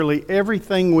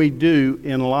Everything we do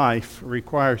in life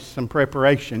requires some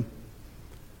preparation,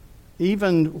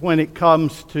 even when it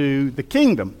comes to the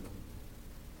kingdom.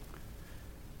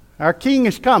 Our King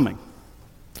is coming,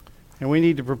 and we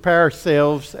need to prepare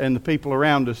ourselves and the people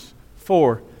around us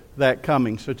for that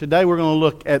coming. So today we're going to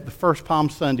look at the first Palm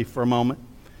Sunday for a moment,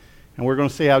 and we're going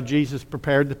to see how Jesus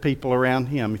prepared the people around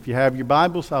him. If you have your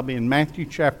Bibles, I'll be in Matthew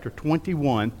chapter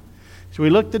 21. So we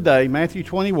look today, Matthew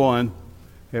 21,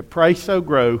 at Pray So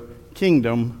Grow,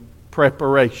 Kingdom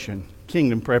Preparation.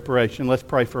 Kingdom Preparation. Let's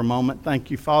pray for a moment. Thank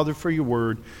you, Father, for your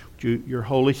word. Would your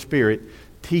Holy Spirit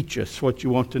teach us what you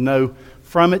want to know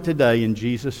from it today in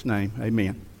Jesus' name.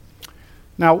 Amen.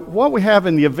 Now, what we have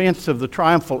in the events of the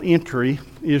triumphal entry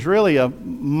is really a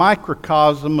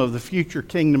microcosm of the future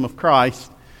kingdom of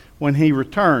Christ when he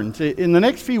returns. In the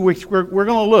next few weeks, we're going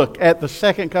to look at the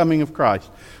second coming of Christ.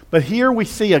 But here we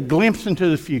see a glimpse into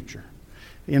the future.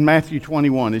 In Matthew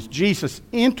 21, as Jesus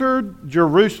entered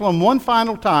Jerusalem one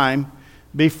final time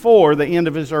before the end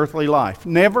of his earthly life.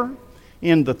 Never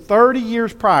in the 30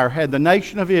 years prior had the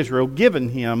nation of Israel given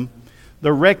him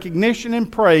the recognition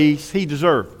and praise he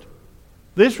deserved.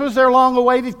 This was their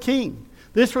long-awaited king.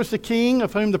 This was the king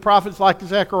of whom the prophets like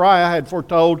Zechariah had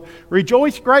foretold,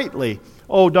 "Rejoice greatly,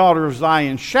 O daughter of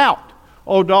Zion. Shout,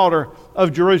 O daughter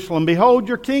of Jerusalem. Behold,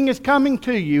 your king is coming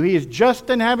to you. He is just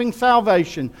and having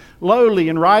salvation, lowly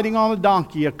and riding on a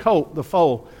donkey, a colt, the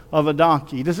foal of a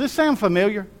donkey." Does this sound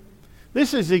familiar?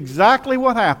 This is exactly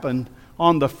what happened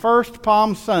on the first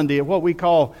Palm Sunday at what we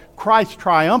call Christ's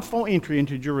triumphal entry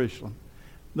into Jerusalem.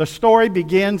 The story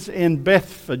begins in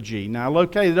Bethphage. Now,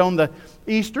 located on the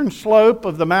eastern slope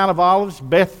of the Mount of Olives,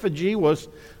 Bethphage was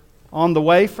on the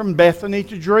way from Bethany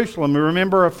to Jerusalem. You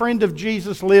remember a friend of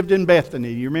Jesus lived in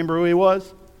Bethany. You remember who he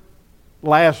was?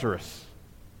 Lazarus.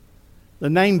 The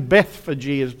name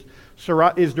Bethphage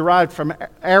is derived from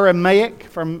Aramaic,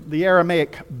 from the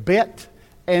Aramaic bet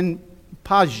and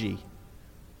pagi,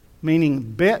 meaning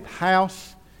bet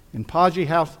house and pagi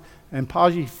house and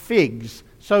pagi figs.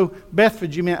 So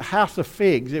Bethphage meant house of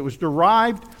figs. It was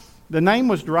derived, the name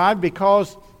was derived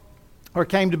because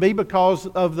came to be because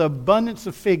of the abundance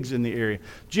of figs in the area.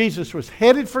 Jesus was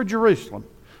headed for Jerusalem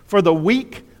for the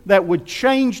week that would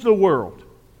change the world.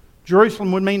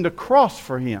 Jerusalem would mean the cross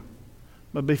for him.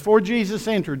 But before Jesus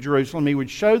entered Jerusalem, he would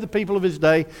show the people of his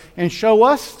day and show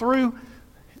us through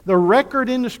the record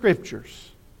in the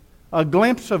Scriptures a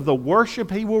glimpse of the worship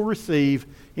he will receive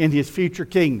in his future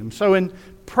kingdom. So in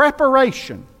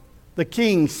preparation, the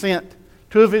king sent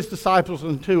two of his disciples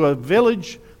into a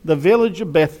village, the village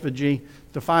of Bethphage,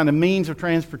 to find a means of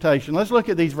transportation. Let's look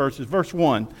at these verses. Verse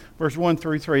 1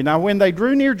 through 3. Now when they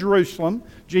drew near Jerusalem,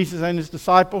 Jesus and his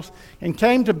disciples, and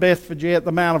came to Bethphage at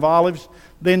the Mount of Olives,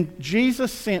 then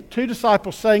Jesus sent two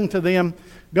disciples, saying to them,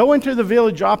 "Go into the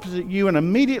village opposite you, and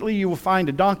immediately you will find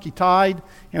a donkey tied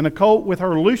and a colt with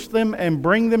her. Loose them and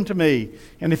bring them to me.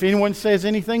 And if anyone says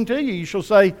anything to you, you shall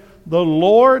say, 'The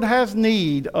Lord has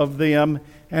need of them,'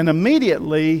 and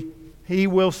immediately he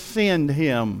will send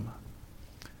him."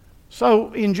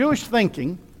 So in Jewish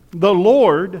thinking, the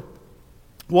Lord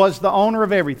was the owner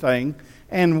of everything,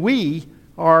 and we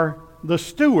are the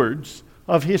stewards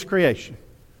of his creation.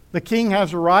 The king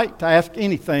has a right to ask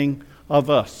anything of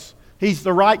us. He's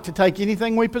the right to take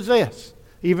anything we possess,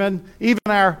 even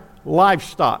our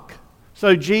livestock.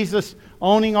 So Jesus,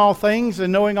 owning all things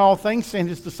and knowing all things, sent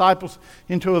his disciples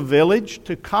into a village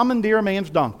to commandeer a man's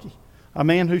donkey, a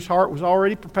man whose heart was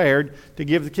already prepared to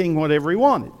give the king whatever he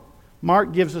wanted.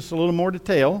 Mark gives us a little more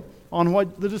detail on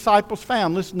what the disciples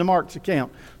found. Listen to Mark's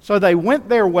account. So they went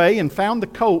their way and found the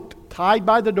colt tied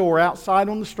by the door outside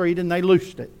on the street, and they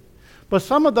loosed it. But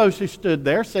some of those who stood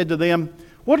there said to them,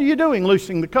 "What are you doing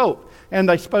loosing the colt?" And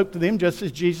they spoke to them just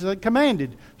as Jesus had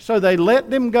commanded. So they let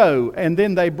them go, and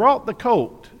then they brought the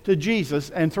colt to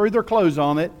Jesus and threw their clothes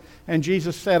on it, and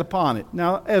Jesus sat upon it.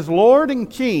 Now, as Lord and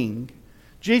King,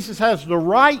 Jesus has the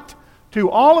right to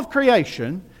all of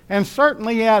creation, and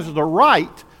certainly he has the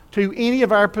right to any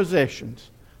of our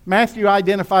possessions. Matthew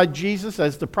identified Jesus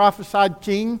as the prophesied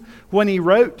king when he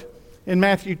wrote in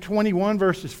Matthew 21,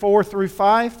 verses 4 through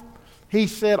 5. He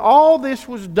said, "All this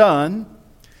was done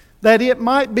that it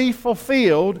might be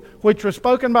fulfilled, which was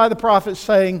spoken by the prophet,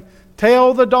 saying,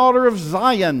 'Tell the daughter of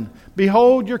Zion,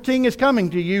 behold, your king is coming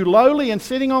to you, lowly and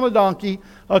sitting on a donkey,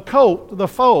 a colt, the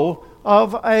foal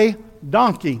of a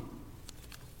donkey.'"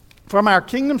 From our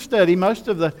kingdom study, most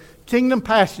of the kingdom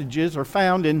passages are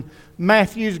found in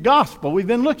Matthew's gospel. We've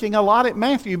been looking a lot at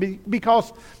Matthew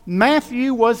because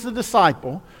Matthew was the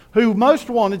disciple who most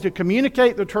wanted to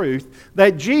communicate the truth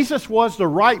that Jesus was the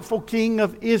rightful king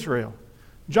of Israel.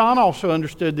 John also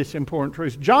understood this important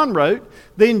truth. John wrote,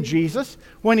 "Then Jesus,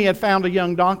 when he had found a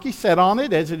young donkey, sat on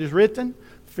it, as it is written,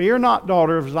 'Fear not,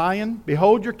 daughter of Zion.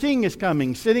 Behold, your king is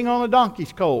coming, sitting on a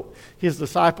donkey's colt.' His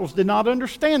disciples did not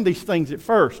understand these things at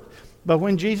first. But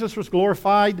when Jesus was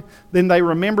glorified, then they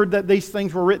remembered that these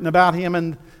things were written about him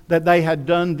and that they had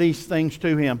done these things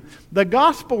to him." The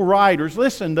gospel writers,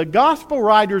 listen, the gospel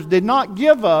writers did not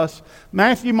give us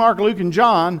Matthew, Mark, Luke, and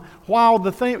John while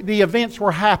the events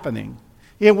were happening.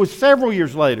 It was several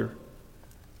years later,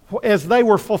 as they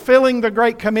were fulfilling the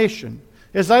Great Commission,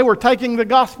 as they were taking the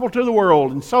gospel to the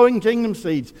world and sowing kingdom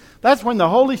seeds. That's when the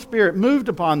Holy Spirit moved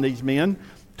upon these men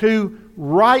to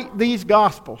write these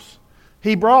gospels.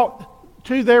 He brought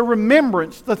to their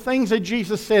remembrance the things that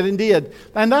Jesus said and did.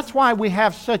 And that's why we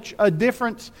have such a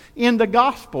difference in the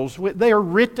Gospels. They are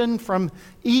written from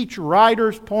each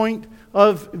writer's point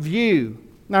of view.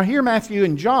 Now here Matthew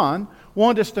and John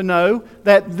want us to know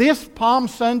that this Palm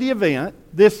Sunday event,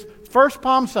 this first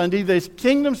Palm Sunday, this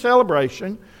kingdom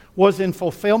celebration, was in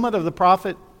fulfillment of the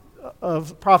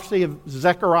prophecy of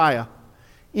Zechariah.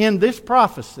 In this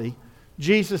prophecy,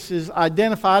 Jesus is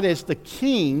identified as the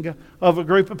king of a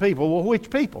group of people. Well, which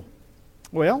people?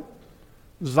 Well,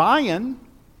 Zion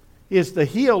is the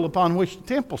hill upon which the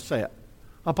temple sat,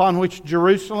 upon which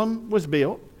Jerusalem was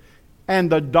built.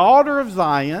 And the daughter of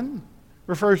Zion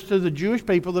refers to the Jewish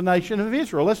people, the nation of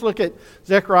Israel. Let's look at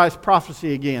Zechariah's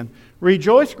prophecy again.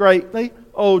 "Rejoice greatly,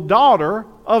 O daughter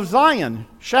of Zion.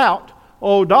 Shout,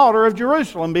 O daughter of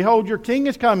Jerusalem. Behold, your king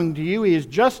is coming to you. He is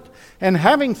just and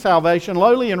having salvation,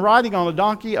 lowly and riding on a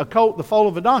donkey, a colt, the foal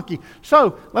of a donkey."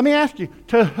 So, let me ask you,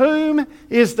 to whom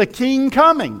is the king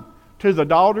coming? To the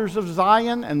daughters of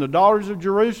Zion and the daughters of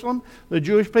Jerusalem, the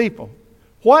Jewish people.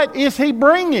 What is he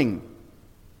bringing?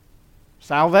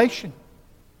 Salvation.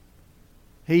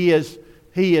 He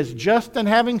is just and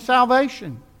having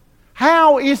salvation.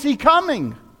 How is he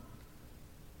coming?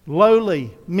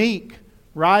 Lowly, meek,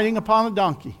 riding upon a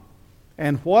donkey.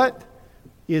 And what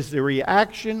is the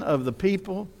reaction of the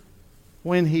people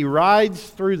when he rides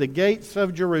through the gates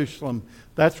of Jerusalem?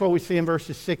 That's what we see in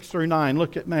verses 6 through 9.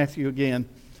 Look at Matthew again.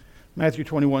 Matthew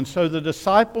 21. "So the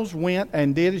disciples went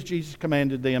and did as Jesus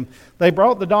commanded them. They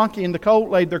brought the donkey and the colt,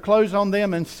 laid their clothes on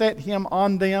them, and set him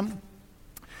on them.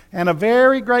 And a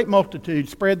very great multitude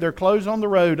spread their clothes on the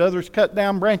road. Others cut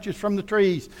down branches from the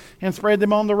trees and spread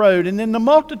them on the road. And then the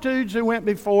multitudes who went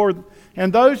before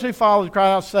and those who followed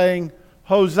cried out, saying,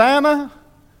 Hosanna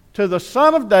to the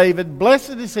Son of David.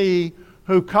 Blessed is he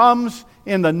who comes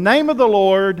in the name of the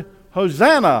Lord.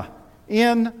 Hosanna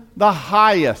in the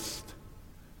highest."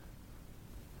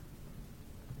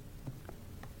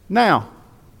 Now,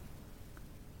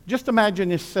 just imagine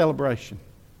this celebration.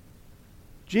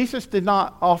 Jesus did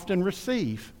not often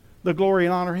receive the glory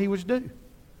and honor he was due.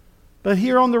 But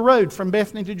here on the road from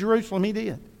Bethany to Jerusalem, he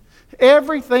did.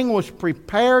 Everything was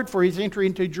prepared for his entry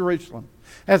into Jerusalem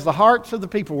as the hearts of the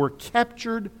people were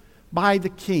captured by the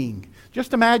king.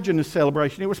 Just imagine the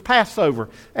celebration. It was Passover,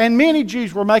 and many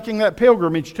Jews were making that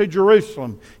pilgrimage to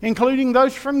Jerusalem, including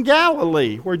those from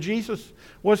Galilee, where Jesus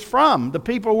was from. The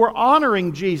people were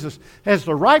honoring Jesus as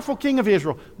the rightful king of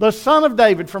Israel, the son of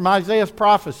David from Isaiah's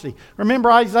prophecy.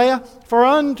 Remember Isaiah? "For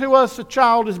unto us a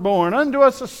child is born, unto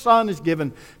us a son is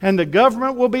given, and the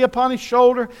government will be upon his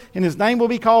shoulder, and his name will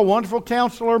be called Wonderful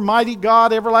Counselor, Mighty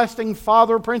God, Everlasting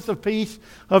Father, Prince of Peace.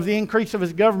 Of the increase of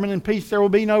his government and peace there will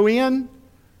be no end."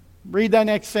 Read that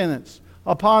next sentence.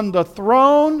 "Upon the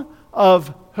throne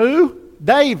of" who?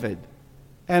 David.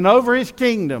 "And over his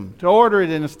kingdom, to order it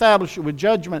and establish it with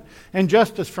judgment and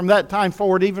justice from that time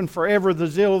forward, even forever. The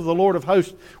zeal of the Lord of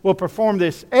hosts will perform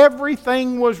this."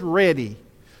 Everything was ready.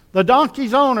 The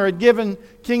donkey's owner had given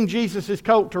King Jesus his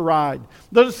colt to ride.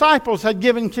 The disciples had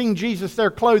given King Jesus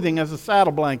their clothing as a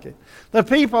saddle blanket. The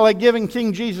people had given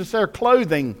King Jesus their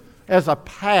clothing as a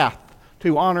path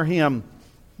to honor him.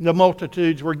 The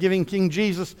multitudes were giving King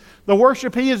Jesus the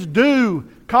worship he is due,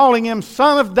 calling him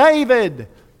Son of David,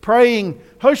 praying,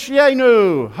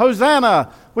 Hoshianu, Hosanna,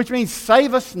 which means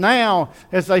save us now,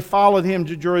 as they followed him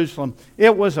to Jerusalem.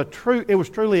 It was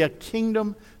truly a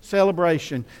kingdom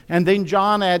celebration. And then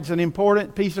John adds an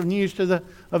important piece of news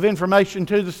of information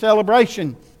to the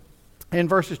celebration. In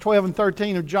verses 12 and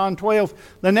 13 of John 12,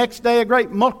 "The next day a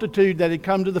great multitude that had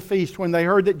come to the feast, when they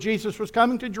heard that Jesus was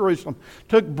coming to Jerusalem,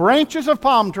 took branches of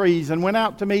palm trees and went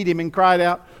out to meet him and cried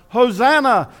out,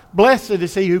 Hosanna! Blessed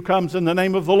is he who comes in the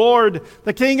name of the Lord,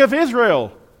 the King of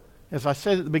Israel." As I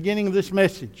said at the beginning of this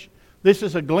message, this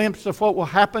is a glimpse of what will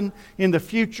happen in the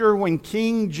future when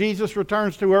King Jesus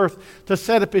returns to earth to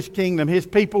set up his kingdom. His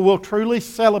people will truly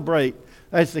celebrate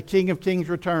as the King of Kings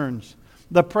returns.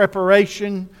 The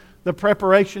preparation the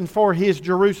preparation for His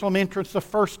Jerusalem entrance the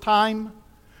first time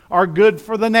are good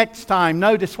for the next time.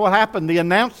 Notice what happened. The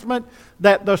announcement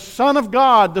that the Son of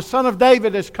God, the Son of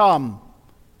David, has come.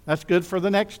 That's good for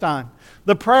the next time.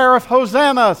 The prayer of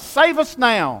Hosanna, save us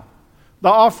now. The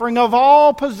offering of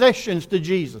all possessions to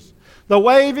Jesus. The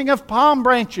waving of palm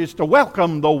branches to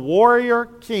welcome the warrior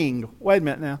king. Wait a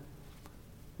minute now.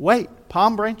 Wait,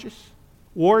 palm branches?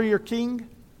 Warrior king?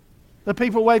 The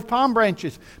people waved palm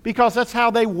branches because that's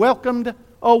how they welcomed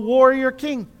a warrior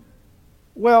king.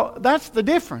 Well, that's the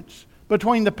difference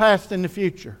between the past and the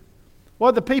future.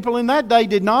 What the people in that day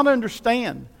did not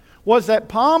understand was that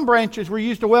palm branches were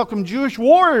used to welcome Jewish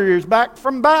warriors back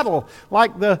from battle,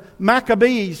 like the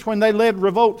Maccabees when they led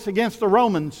revolts against the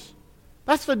Romans.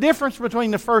 That's the difference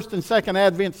between the first and second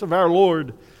advents of our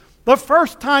Lord. The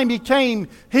first time He came,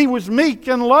 He was meek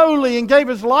and lowly and gave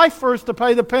His life for us to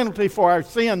pay the penalty for our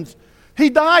sins. He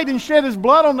died and shed His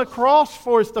blood on the cross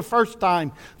for us the first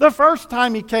time. The first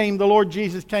time He came, the Lord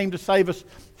Jesus came to save us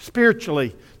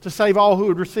spiritually, to save all who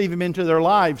would receive Him into their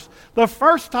lives. The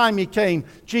first time He came,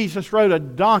 Jesus rode a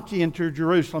donkey into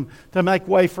Jerusalem to make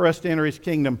way for us to enter His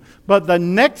kingdom. But the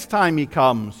next time He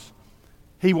comes,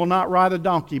 He will not ride a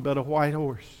donkey but a white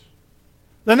horse.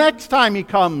 The next time He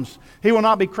comes, He will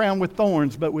not be crowned with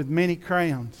thorns but with many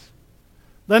crowns.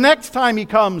 The next time He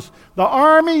comes, the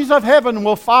armies of heaven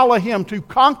will follow Him to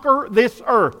conquer this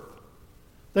earth.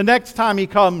 The next time He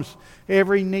comes,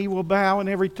 every knee will bow and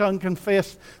every tongue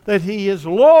confess that He is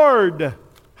Lord.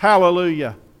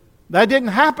 Hallelujah. That didn't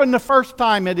happen the first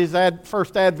time at His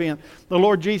first advent. The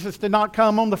Lord Jesus did not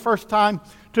come on the first time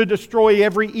to destroy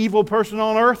every evil person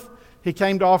on earth. He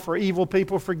came to offer evil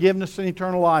people forgiveness and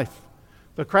eternal life.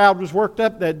 The crowd was worked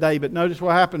up that day, but notice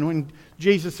what happened when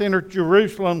Jesus entered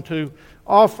Jerusalem to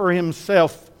offer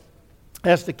Himself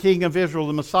as the King of Israel,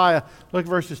 the Messiah. Look at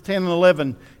verses 10 and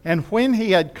 11. And when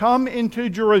He had come into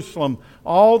Jerusalem,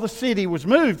 all the city was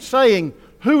moved, saying,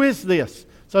 "Who is this?"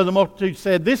 So the multitude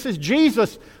said, "This is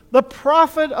Jesus, the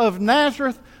prophet of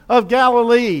Nazareth of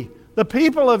Galilee." The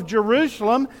people of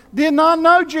Jerusalem did not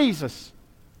know Jesus.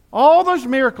 All those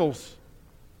miracles,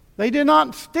 they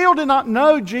still did not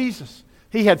know Jesus.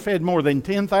 He had fed more than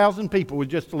 10,000 people with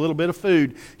just a little bit of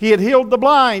food. He had healed the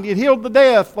blind. He had healed the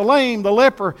deaf, the lame, the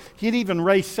leper. He had even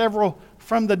raised several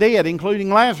from the dead, including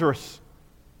Lazarus.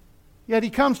 Yet He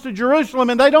comes to Jerusalem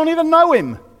and they don't even know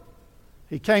Him.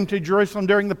 He came to Jerusalem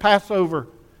during the Passover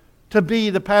to be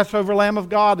the Passover Lamb of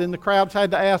God, and the crowds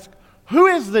had to ask, "Who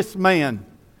is this man?"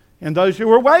 And those who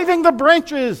were waving the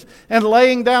branches and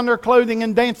laying down their clothing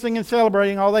and dancing and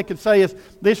celebrating, all they could say is,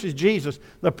 "This is Jesus,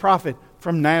 the prophet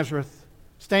from Nazareth."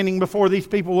 Standing before these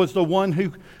people was the one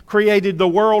who created the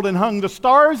world and hung the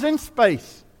stars in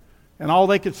space. And all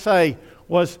they could say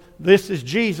was, "This is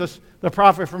Jesus, the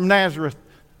prophet from Nazareth."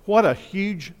 What a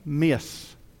huge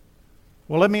miss.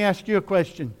 Well, let me ask you a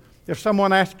question. If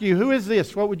someone asked you, "Who is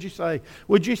this?" what would you say?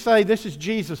 Would you say, "This is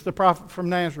Jesus, the prophet from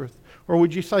Nazareth"? Or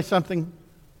would you say something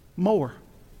more?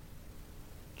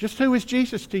 Just who is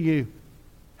Jesus to you?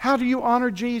 How do you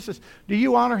honor Jesus? Do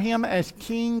you honor Him as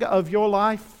King of your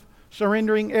life,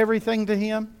 surrendering everything to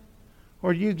Him?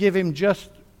 Or do you give Him just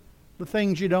the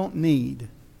things you don't need?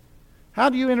 How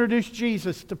do you introduce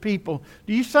Jesus to people?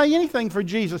 Do you say anything for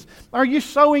Jesus? Are you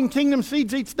sowing kingdom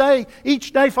seeds each day?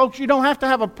 Each day, folks, you don't have to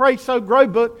have a Pray, Sow, Grow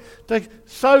book to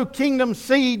sow kingdom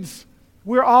seeds.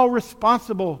 We're all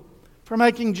responsible for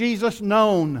making Jesus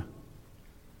known.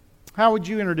 How would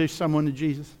you introduce someone to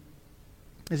Jesus?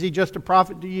 Is He just a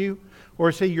prophet to you, or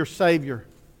is He your Savior?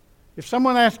 If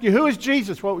someone asked you, "Who is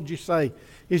Jesus?" what would you say?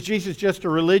 Is Jesus just a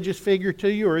religious figure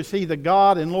to you, or is He the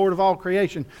God and Lord of all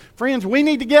creation? Friends, we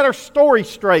need to get our story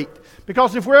straight,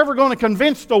 because if we're ever going to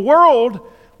convince the world,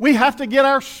 we have to get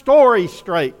our story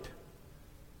straight.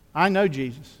 I know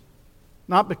Jesus,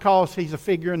 not because He's a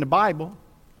figure in the Bible,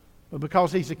 but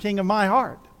because He's the King of my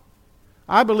heart.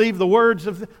 I believed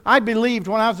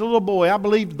when I was a little boy, I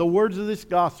believed the words of this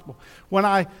gospel.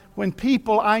 When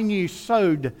people I knew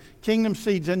sowed kingdom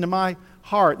seeds into my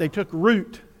heart, they took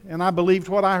root, and I believed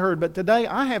what I heard. But today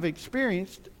I have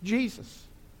experienced Jesus.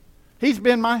 He's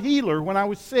been my healer when I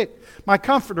was sick, my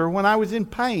comforter when I was in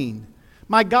pain,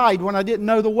 my guide when I didn't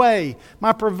know the way,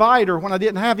 my provider when I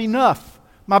didn't have enough,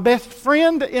 my best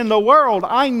friend in the world.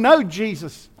 I know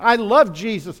Jesus. I love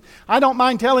Jesus. I don't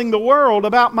mind telling the world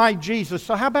about my Jesus.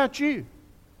 So how about you?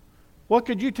 What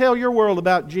could you tell your world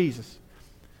about Jesus?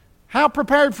 How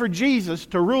prepared for Jesus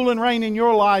to rule and reign in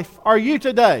your life are you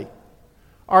today?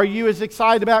 Are you as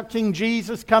excited about King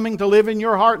Jesus coming to live in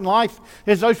your heart and life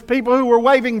as those people who were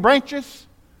waving branches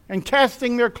and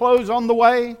casting their clothes on the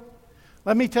way?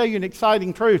 Let me tell you an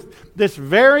exciting truth. This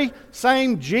very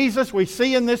same Jesus we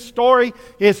see in this story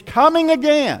is coming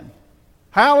again.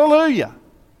 Hallelujah.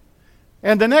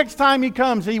 And the next time He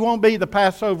comes, He won't be the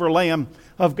Passover Lamb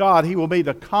of God. He will be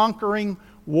the conquering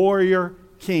warrior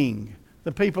king.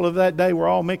 The people of that day were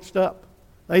all mixed up.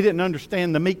 They didn't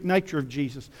understand the meek nature of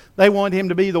Jesus. They wanted Him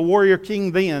to be the warrior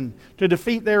king then, to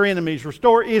defeat their enemies,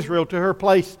 restore Israel to her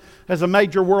place as a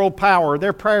major world power.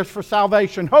 Their prayers for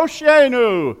salvation,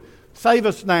 Hosheinu, save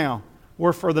us now,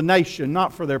 were for the nation,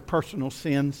 not for their personal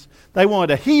sins. They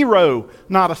wanted a hero,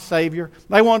 not a savior.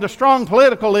 They wanted a strong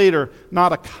political leader,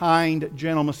 not a kind,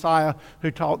 gentle Messiah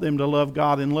who taught them to love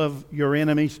God and love your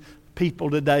enemies. People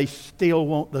today still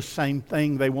want the same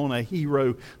thing. They want a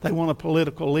hero. They want a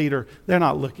political leader. They're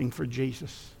not looking for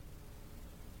Jesus.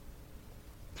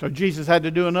 So Jesus had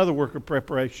to do another work of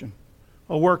preparation,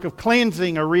 a work of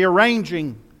cleansing, a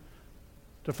rearranging,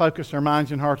 to focus their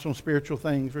minds and hearts on spiritual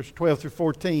things. Verse 12 through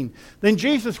 14. Then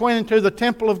Jesus went into the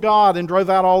temple of God and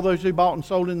drove out all those who bought and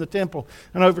sold in the temple,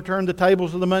 and overturned the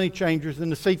tables of the money changers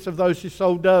and the seats of those who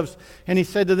sold doves. And He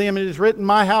said to them, It is written,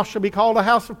 My house shall be called a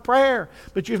house of prayer,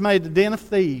 but you've made the den of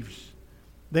thieves.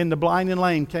 Then the blind and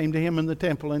lame came to Him in the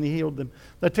temple, and He healed them.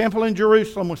 The temple in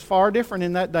Jerusalem was far different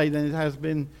in that day than it had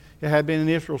been in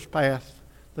Israel's past.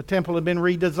 The temple had been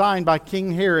redesigned by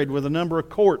King Herod with a number of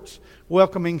courts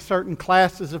welcoming certain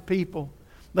classes of people.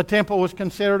 The temple was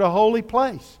considered a holy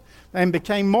place and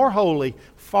became more holy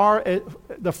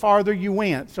the farther you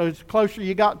went. So the closer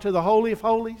you got to the Holy of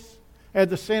Holies, at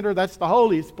the center, that's the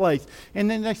holiest place.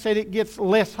 And then they said it gets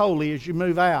less holy as you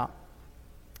move out.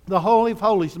 The Holy of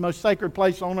Holies, the most sacred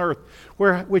place on earth,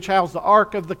 which housed the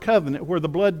Ark of the Covenant, where the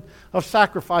blood of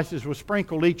sacrifices was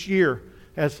sprinkled each year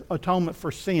as atonement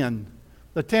for sin.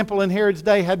 The temple in Herod's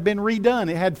day had been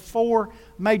redone. It had 4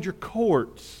 major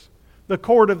courts. The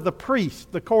court of the priests,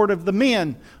 the court of the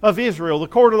men of Israel, the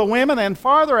court of the women, and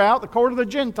farther out, the court of the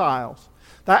Gentiles.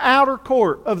 The outer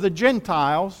court of the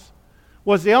Gentiles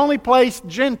was the only place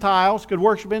Gentiles could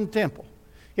worship in the temple.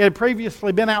 It had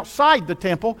previously been outside the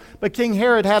temple, but King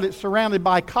Herod had it surrounded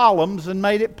by columns and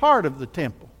made it part of the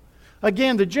temple.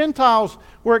 Again, the Gentiles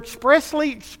were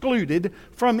expressly excluded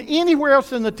from anywhere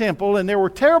else in the temple, and there were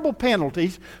terrible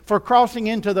penalties for crossing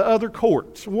into the other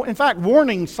courts. In fact,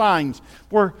 warning signs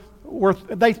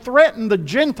they threatened the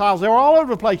Gentiles. They were all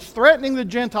over the place, threatening the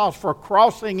Gentiles for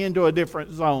crossing into a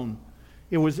different zone.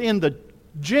 It was in the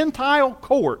Gentile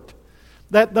court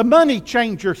that the money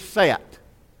changers sat,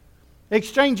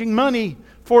 exchanging money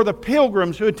for the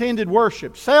pilgrims who attended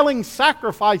worship, selling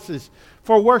sacrifices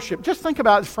for worship. Just think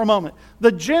about this for a moment.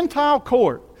 The Gentile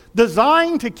court,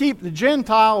 designed to keep the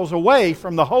Gentiles away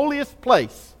from the holiest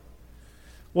place,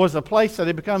 was a place that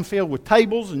had become filled with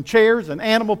tables and chairs and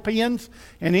animal pens,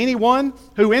 and anyone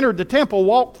who entered the temple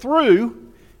walked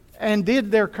through and did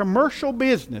their commercial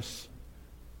business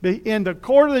in the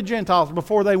court of the Gentiles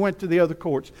before they went to the other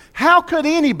courts. How could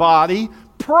anybody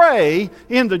pray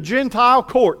in the Gentile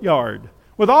courtyard?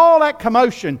 With all that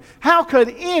commotion, how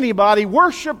could anybody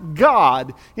worship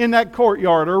God in that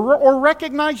courtyard or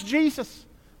recognize Jesus?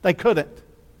 They couldn't.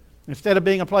 Instead of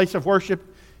being a place of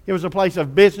worship, it was a place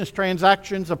of business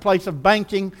transactions, a place of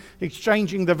banking,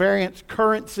 exchanging the various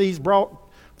currencies brought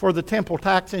for the temple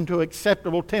tax into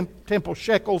acceptable temple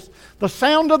shekels. The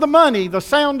sound of the money, the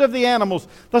sound of the animals,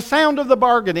 the sound of the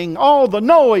bargaining, all the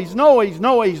noise.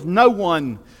 No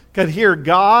one could hear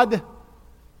God.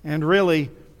 And really,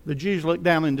 the Jews looked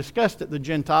down in disgust at the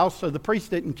Gentiles, so the priests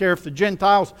didn't care if the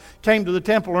Gentiles came to the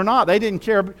temple or not. They didn't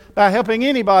care about helping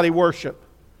anybody worship.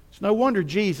 It's no wonder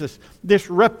Jesus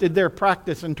disrupted their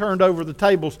practice and turned over the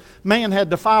tables. Man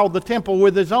had defiled the temple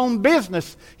with his own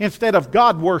business instead of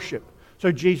God worship.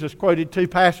 So Jesus quoted 2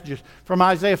 passages from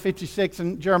Isaiah 56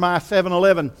 and Jeremiah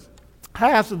 7:11.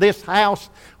 Has this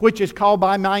house, which is called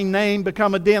by my name,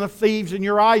 become a den of thieves in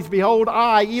your eyes? Behold,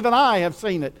 even I have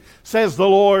seen it, says the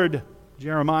Lord.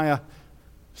 Jeremiah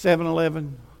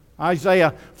 7:11.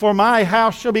 Isaiah, for my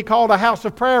house shall be called a house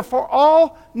of prayer for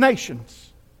all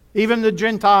nations, even the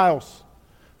Gentiles.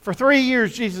 For 3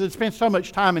 years, Jesus had spent so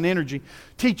much time and energy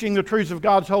teaching the truths of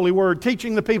God's holy word,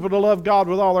 teaching the people to love God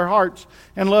with all their hearts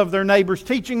and love their neighbors,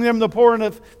 teaching them the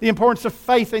importance of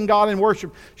faith in God and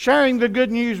worship, sharing the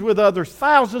good news with others.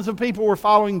 Thousands of people were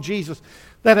following Jesus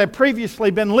that had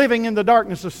previously been living in the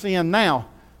darkness of sin. Now,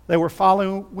 they were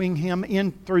following Him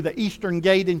in through the eastern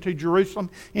gate into Jerusalem,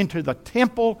 into the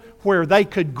temple where they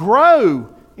could grow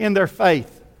in their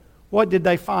faith. What did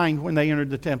they find when they entered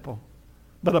the temple?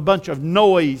 But a bunch of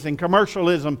noise and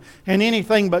commercialism and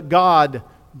anything but God.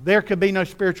 There could be no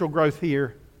spiritual growth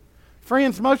here.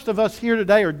 Friends, most of us here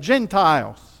today are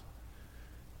Gentiles.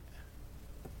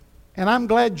 And I'm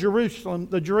glad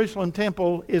the Jerusalem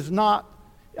temple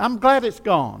I'm glad it's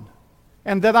gone.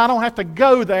 And that I don't have to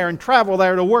go there and travel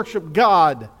there to worship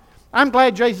God. I'm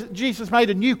glad Jesus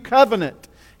made a new covenant.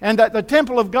 And that the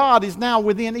temple of God is now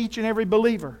within each and every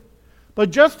believer. But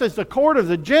just as the court of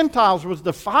the Gentiles was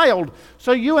defiled,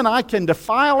 so you and I can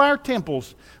defile our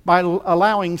temples by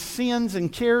allowing sins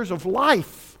and cares of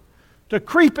life to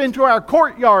creep into our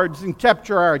courtyards and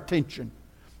capture our attention.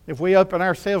 If we open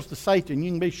ourselves to Satan, you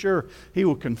can be sure he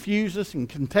will confuse us and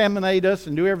contaminate us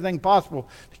and do everything possible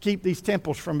to keep these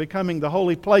temples from becoming the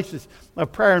holy places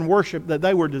of prayer and worship that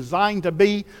they were designed to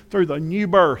be through the new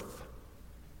birth.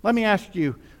 Let me ask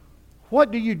you,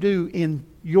 what do you do in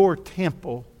your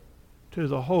temple to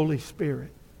the Holy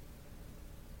Spirit?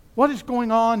 What is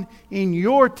going on in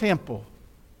your temple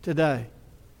today?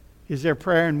 Is there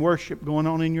prayer and worship going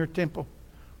on in your temple?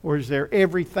 Or is there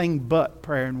everything but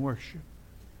prayer and worship?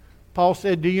 Paul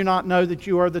said, do you not know that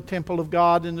you are the temple of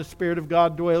God and the Spirit of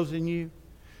God dwells in you?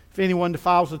 If anyone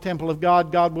defiles the temple of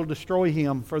God, God will destroy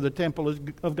him, for the temple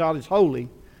of God is holy.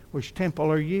 Which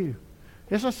temple are you?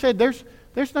 As I said,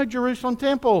 there's no Jerusalem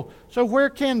temple. So where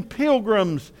can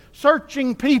pilgrims,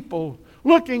 searching people,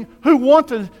 who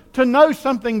wanted to know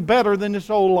something better than this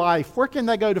old life, where can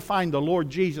they go to find the Lord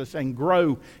Jesus and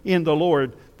grow in the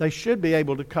Lord? They should be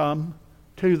able to come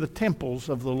to the temples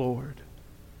of the Lord,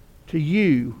 to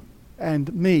you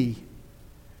and me,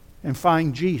 and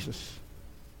find Jesus.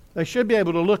 They should be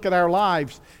able to look at our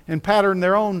lives and pattern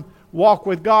their own walk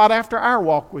with God after our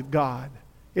walk with God.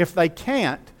 If they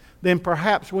can't, then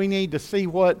perhaps we need to see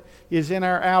what is in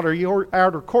our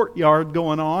outer courtyard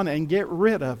going on and get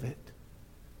rid of it.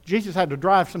 Jesus had to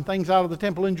drive some things out of the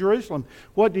temple in Jerusalem.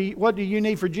 What do you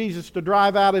need for Jesus to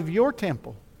drive out of your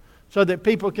temple so that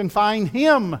people can find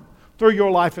Him through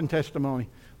your life and testimony?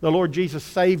 The Lord Jesus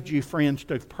saved you, friends,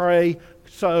 to pray,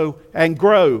 sow, and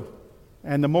grow.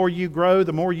 And the more you grow,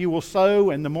 the more you will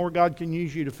sow, and the more God can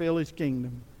use you to fill His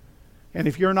kingdom. And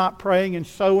if you're not praying and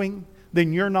sowing,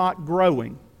 then you're not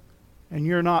growing. And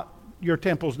your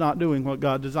temple's not doing what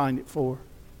God designed it for.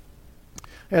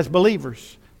 As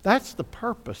believers, that's the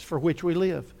purpose for which we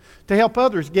live. To help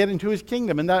others get into His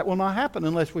kingdom. And that will not happen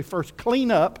unless we first clean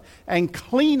up and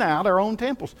clean out our own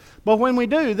temples. But when we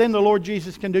do, then the Lord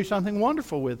Jesus can do something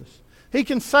wonderful with us. He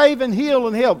can save and heal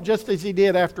and help just as He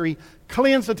did after He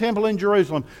cleansed the temple in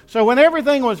Jerusalem. So when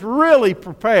everything was really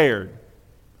prepared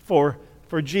for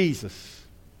Jesus.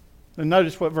 And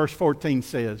notice what verse 14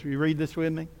 says. Will you read this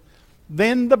with me?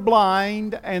 Then the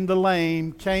blind and the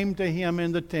lame came to Him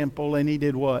in the temple, and He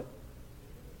did what?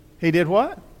 He did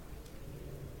what?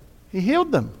 He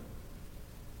healed them.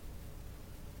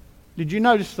 Did you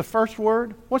notice the first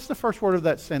word? What's the first word of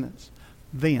that sentence?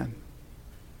 Then.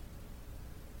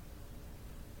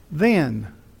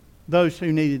 Then those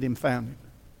who needed Him found Him.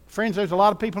 Friends, there's a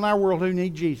lot of people in our world who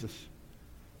need Jesus.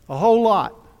 A whole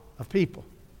lot of people.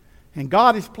 And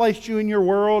God has placed you in your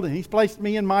world, and He's placed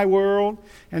me in my world.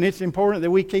 And it's important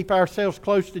that we keep ourselves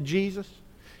close to Jesus.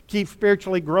 Keep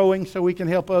spiritually growing so we can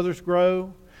help others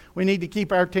grow. We need to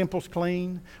keep our temples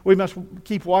clean. We must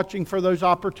keep watching for those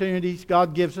opportunities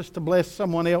God gives us to bless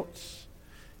someone else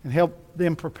and help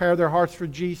them prepare their hearts for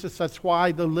Jesus. That's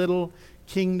why the little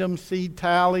kingdom seed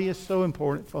tally is so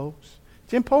important, folks.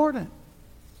 It's important.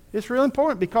 It's real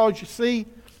important because, you see,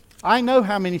 I know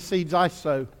how many seeds I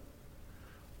sow.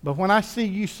 But when I see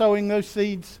you sowing those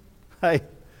seeds, hey,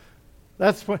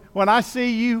 when I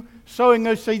see you sowing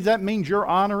those seeds, that means you're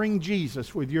honoring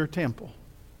Jesus with your temple.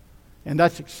 And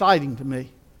that's exciting to me.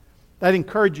 That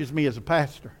encourages me as a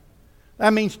pastor.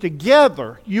 That means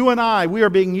together, you and I, we are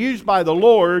being used by the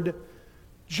Lord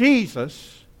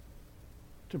Jesus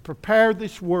to prepare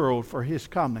this world for His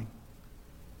coming,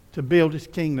 to build His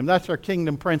kingdom. That's our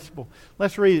kingdom principle.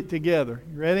 Let's read it together.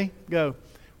 You ready? Go.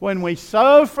 When we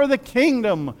sow for the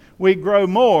kingdom, we grow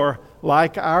more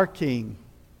like our King.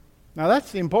 Now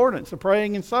that's the importance of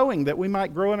praying and sowing, that we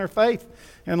might grow in our faith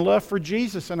and love for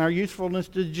Jesus and our usefulness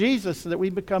to Jesus so that we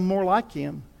become more like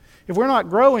Him. If we're not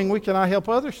growing, we cannot help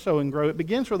others sow and grow. It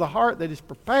begins with a heart that is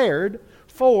prepared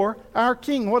for our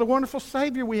King. What a wonderful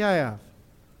Savior we have.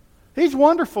 He's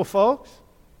wonderful, folks.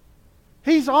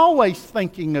 He's always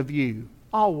thinking of you.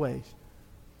 Always.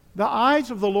 The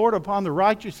eyes of the Lord upon the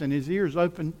righteous and His ears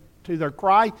open to their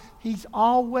cry. He's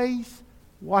always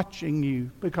watching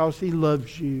you because He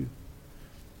loves you.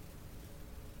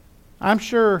 I'm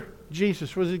sure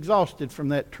Jesus was exhausted from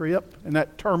that trip and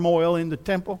that turmoil in the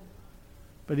temple,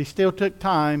 but He still took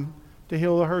time to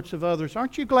heal the hurts of others.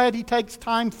 Aren't you glad He takes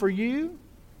time for you?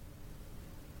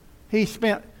 He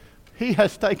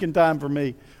has taken time for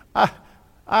me.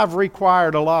 I've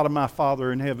required a lot of my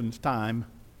Father in heaven's time.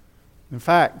 In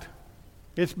fact,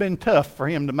 It's been tough for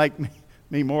Him to make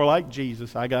me more like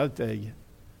Jesus, I got to tell you.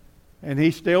 And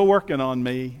He's still working on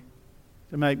me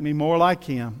to make me more like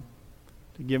Him,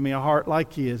 to give me a heart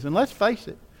like His. And let's face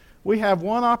it, we have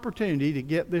one opportunity to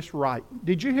get this right.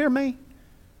 Did you hear me?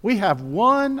 We have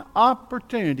one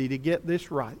opportunity to get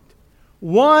this right.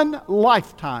 One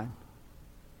lifetime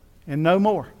and no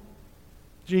more.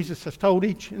 Jesus has told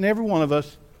each and every one of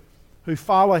us who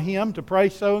follow Him to pray,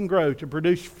 sow, and grow, to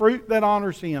produce fruit that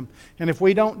honors Him. And if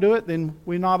we don't do it, then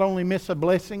we not only miss a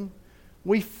blessing,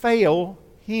 we fail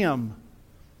Him.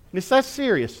 It's that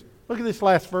serious. Look at this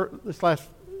last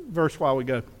verse before we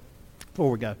go.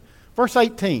 Verse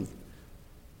 18.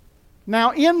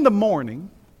 Now in the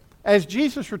morning, as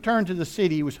Jesus returned to the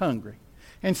city, He was hungry.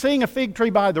 And seeing a fig tree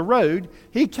by the road,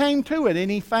 He came to it,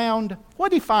 and He found, what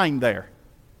did He find there?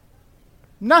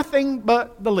 Nothing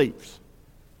but the leaves.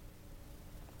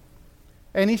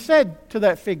 And He said to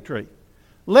that fig tree,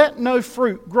 let no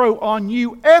fruit grow on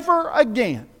you ever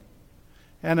again.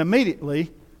 And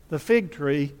immediately the fig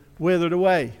tree withered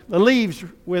away. The leaves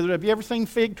withered. Have you ever seen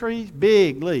fig trees?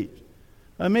 Big leaves.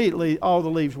 Immediately all the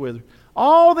leaves withered.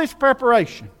 All this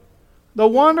preparation, the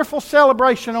wonderful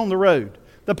celebration on the road,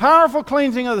 the powerful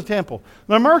cleansing of the temple,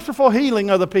 the merciful healing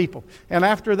of the people. And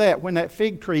after that, when that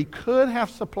fig tree could have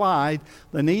supplied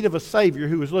the need of a Savior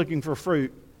who was looking for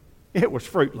fruit, it was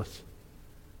fruitless.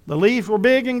 The leaves were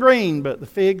big and green, but the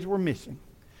figs were missing.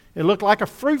 It looked like a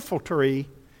fruitful tree.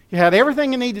 It had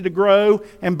everything it needed to grow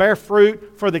and bear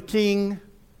fruit for the King,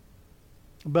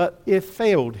 but it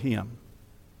failed Him.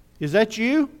 Is that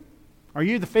you? Are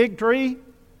you the fig tree?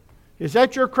 Is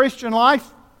that your Christian life?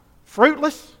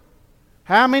 Fruitless?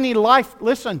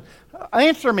 Listen,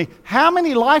 answer me. How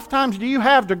many lifetimes do you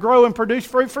have to grow and produce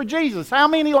fruit for Jesus? How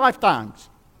many lifetimes?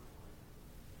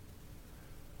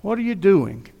 What are you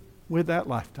doing with that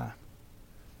lifetime?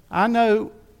 I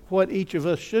know what each of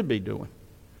us should be doing.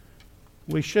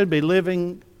 We should be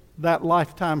living that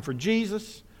lifetime for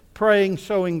Jesus, praying,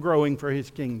 sowing, growing for His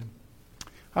kingdom.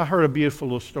 I heard a beautiful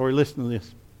little story. Listen to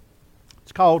this.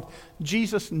 It's called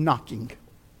Jesus Knocking.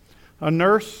 A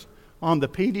nurse on the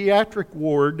pediatric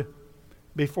ward,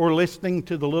 before listening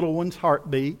to the little one's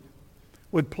heartbeat,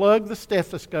 would plug the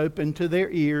stethoscope into their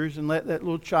ears and let that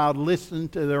little child listen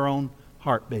to their own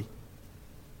heartbeat.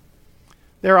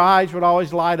 Their eyes would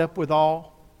always light up with awe,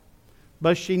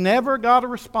 but she never got a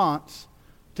response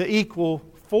to equal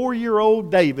 4-year-old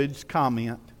David's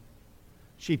comment.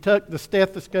 She tucked the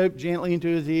stethoscope gently into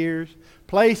his ears,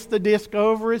 placed the disc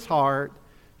over his heart.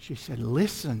 She said,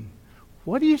 listen,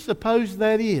 what do you suppose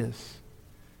that is?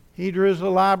 He drew his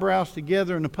little eyebrows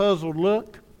together in a puzzled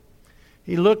look.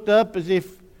 He looked up as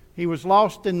if he was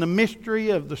lost in the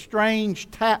mystery of the strange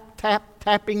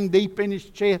tapping deep in his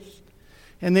chest.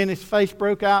 And then his face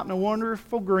broke out in a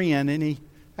wonderful grin, and he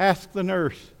asked the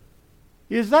nurse,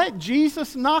 is that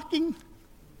Jesus knocking?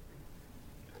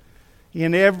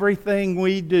 In everything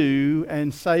we do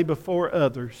and say before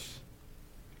others,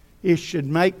 it should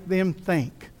make them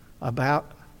think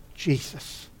about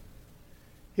Jesus.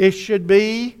 It should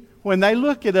be, when they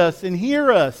look at us and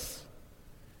hear us,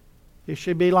 it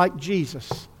should be like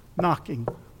Jesus knocking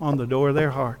on the door of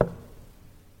their heart.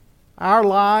 Our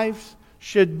lives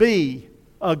should be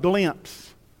a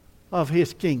glimpse of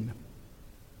His kingdom,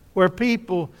 where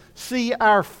people see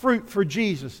our fruit for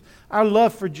Jesus, our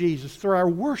love for Jesus, through our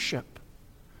worship,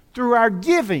 through our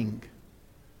giving,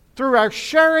 through our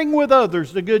sharing with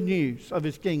others the good news of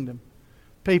His kingdom.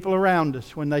 People around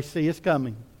us, when they see us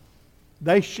coming,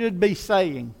 they should be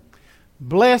saying,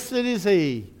 blessed is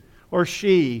he or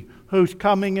she who's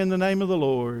coming in the name of the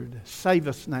Lord. Save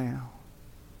us now.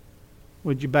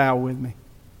 Would you bow with me?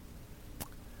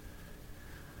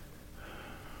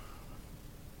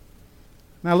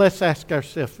 Now let's ask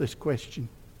ourselves this question.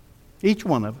 Each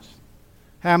one of us.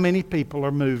 How many people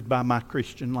are moved by my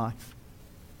Christian life?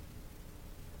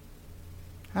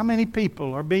 How many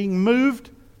people are being moved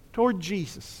toward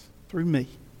Jesus through me?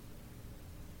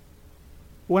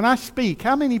 When I speak,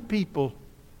 how many people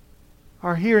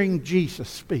are hearing Jesus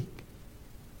speak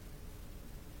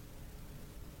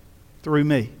through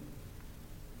me?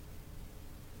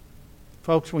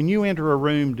 Folks, when you enter a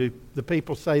room, do the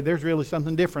people say, there's really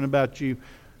something different about you,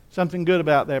 something good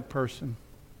about that person?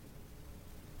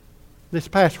 This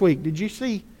past week,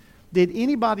 did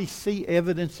anybody see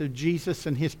evidence of Jesus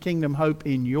and His kingdom hope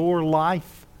in your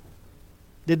life?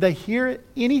 Did they hear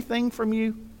anything from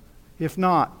you? If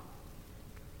not,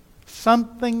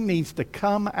 something needs to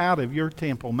come out of your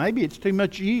temple. Maybe it's too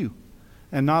much you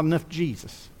and not enough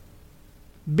Jesus.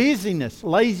 Busyness,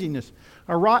 laziness,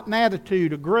 a rotten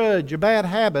attitude, a grudge, a bad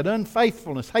habit,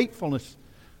 unfaithfulness, hatefulness.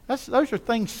 Those are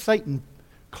things Satan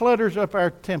clutters up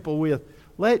our temple with.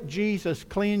 Let Jesus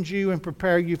cleanse you and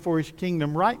prepare you for His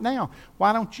kingdom right now.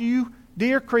 Why don't you,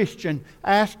 dear Christian,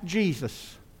 ask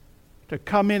Jesus to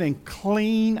come in and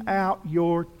clean out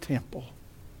your temple?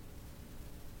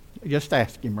 Just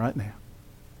ask Him right now.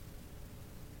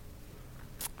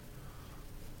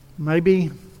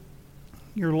 Maybe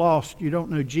you're lost. You don't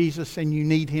know Jesus and you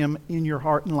need Him in your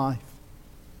heart and life.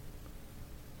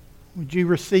 Would you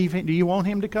receive Him? Do you want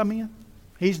Him to come in?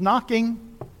 He's knocking.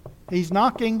 He's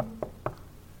knocking.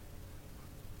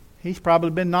 He's probably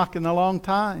been knocking a long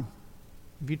time.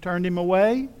 Have you turned Him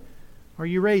away? Are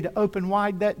you ready to open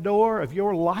wide that door of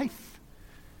your life?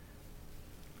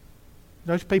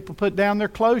 Those people put down their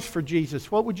clothes for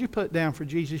Jesus. What would you put down for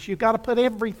Jesus? You've got to put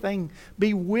everything.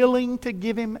 Be willing to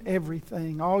give Him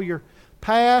everything. All your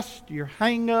past, your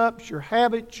hang-ups, your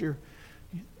habits, your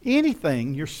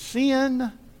anything, your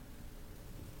sin.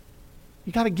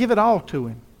 You've got to give it all to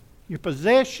Him. Your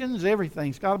possessions,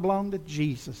 everything's got to belong to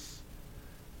Jesus.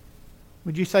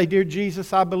 Would you say, dear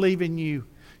Jesus, I believe in you.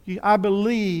 I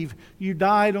believe you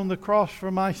died on the cross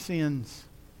for my sins.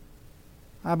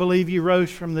 I believe you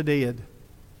rose from the dead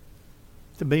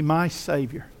to be my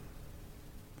Savior.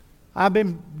 I've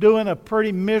been doing a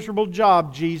pretty miserable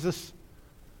job, Jesus,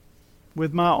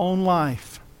 with my own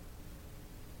life.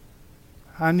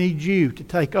 I need you to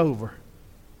take over.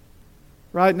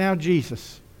 Right now,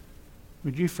 Jesus,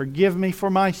 would you forgive me for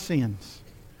my sins?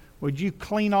 Would you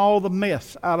clean all the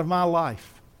mess out of my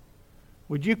life?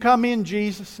 Would you come in,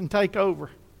 Jesus, and take over?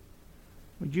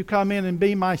 Would you come in and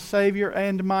be my Savior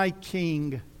and my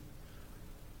King?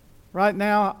 Right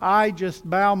now, I just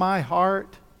bow my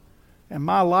heart and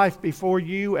my life before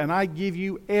you, and I give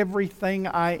you everything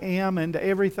I am and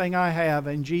everything I have.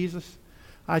 And Jesus,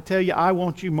 I tell you, I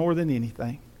want you more than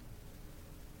anything.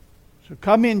 So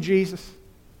come in, Jesus.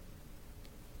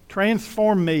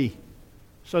 Transform me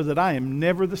so that I am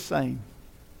never the same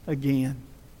again,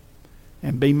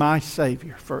 and be my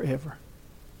Savior forever.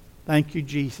 Thank you,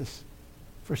 Jesus,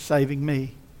 for saving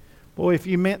me. Boy, if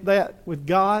you meant that with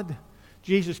God,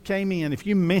 Jesus came in. If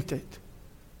you meant it,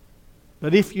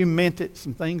 but if you meant it,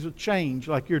 some things will change,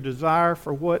 like your desire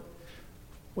for what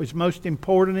was most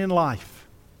important in life.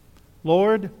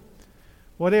 Lord,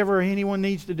 whatever anyone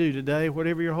needs to do today,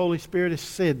 whatever your Holy Spirit has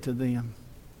said to them,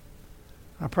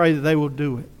 I pray that they will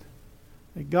do it.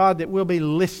 That God, that we'll be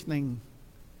listening,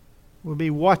 we'll be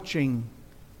watching,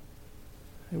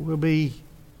 that we'll be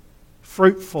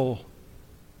fruitful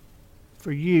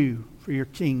for you, for your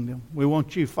kingdom. We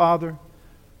want you, Father,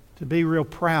 to be real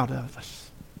proud of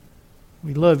us.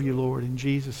 We love you, Lord, in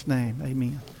Jesus' name.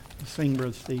 Amen. Let's sing,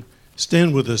 Brother Steve.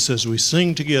 Stand with us as we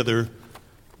sing together,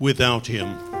 Without Him.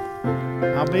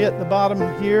 I'll be at the bottom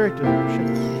here to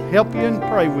help you and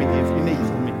pray with you if you need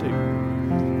for me to.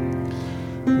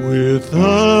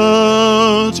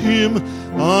 Without Him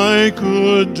I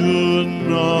could do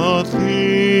nothing.